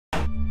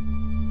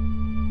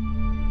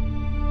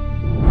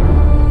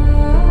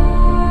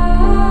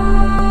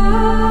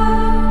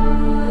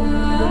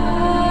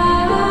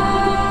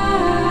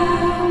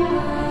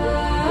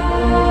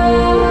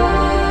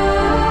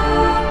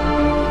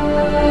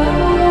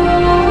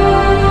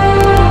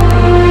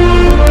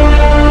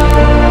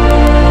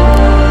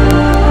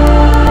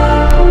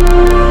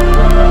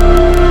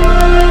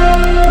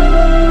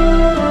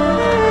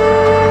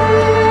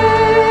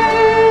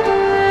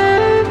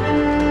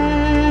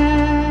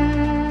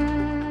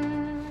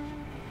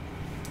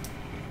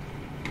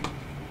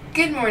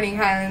Good morning,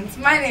 Highlands.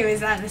 My name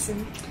is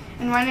Addison.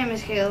 And my name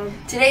is Caleb.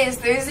 Today is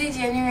Thursday,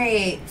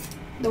 January 8th.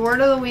 The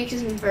word of the week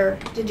is infer.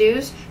 To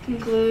do's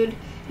conclude,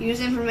 use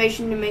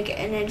information to make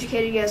an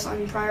educated guess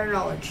on prior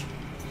knowledge.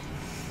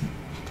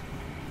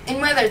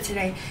 In weather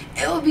today,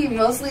 it will be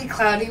mostly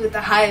cloudy with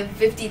a high of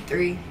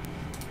 53.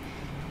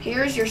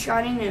 Here's your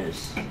Scotty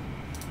news.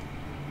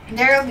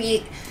 There will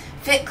be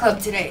Fit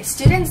Club today.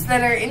 Students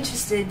that are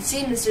interested,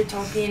 see Mr.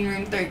 Tolkien in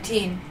room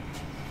 13.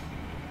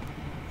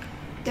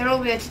 There will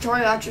be a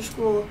tutorial after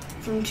school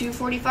from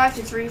 2:45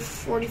 to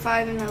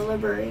 3:45 in the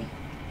library.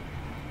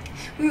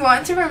 We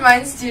want to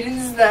remind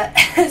students that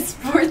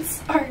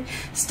sports are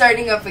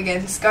starting up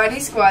again. Scotty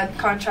Squad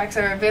contracts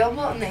are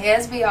available in the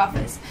ASB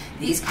office.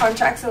 These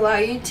contracts allow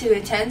you to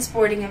attend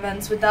sporting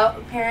events without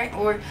a parent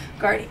or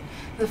guardian.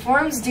 The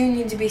forms do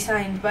need to be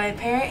signed by a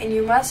parent, and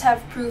you must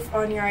have proof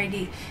on your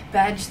ID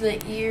badge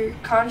that your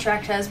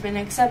contract has been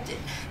accepted.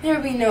 There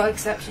will be no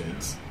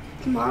exceptions.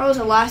 Tomorrow is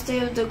the last day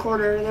of the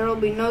quarter. There will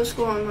be no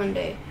school on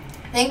Monday.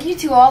 Thank you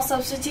to all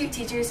substitute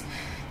teachers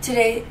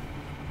today.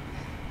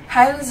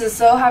 Highlands is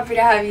so happy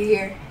to have you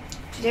here.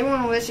 Today we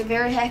want to wish a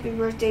very happy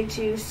birthday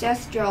to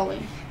Seth Jolly.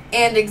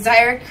 And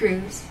Exira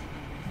Cruz.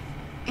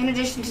 In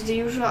addition to the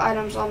usual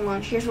items on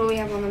lunch, here's what we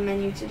have on the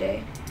menu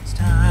today. It's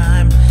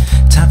time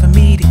for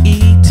me to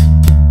eat.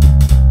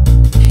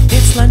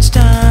 It's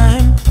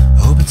lunchtime,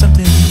 hoping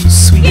something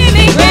sweet. Give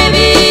me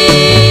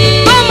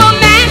gravy, one more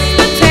mashed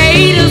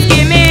potatoes.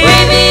 Give me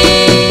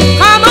gravy,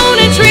 come on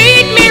and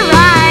treat me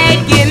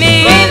right. Give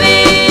me gravy,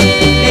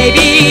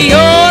 baby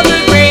you're the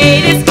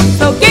greatest.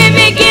 So give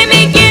me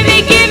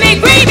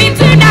gravy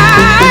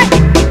tonight.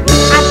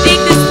 I think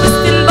this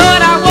twisting,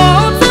 but I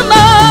want some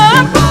more.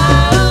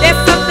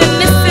 There's something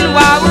missing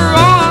while we're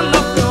on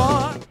the floor.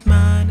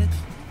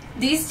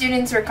 These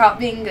students were caught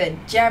being good.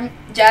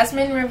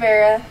 Jasmine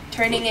Rivera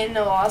turning in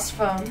a lost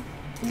phone.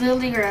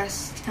 Lily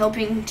Grass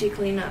helping to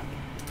clean up.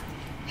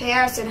 Hey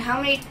Addison,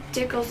 how many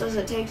tickles does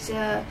it take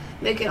to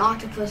make an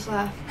octopus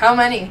laugh? How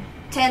many?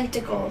 10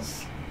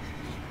 tickles.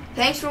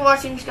 Thanks for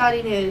watching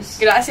Scotty News.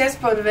 Gracias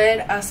por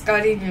ver a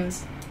Scotty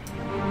News.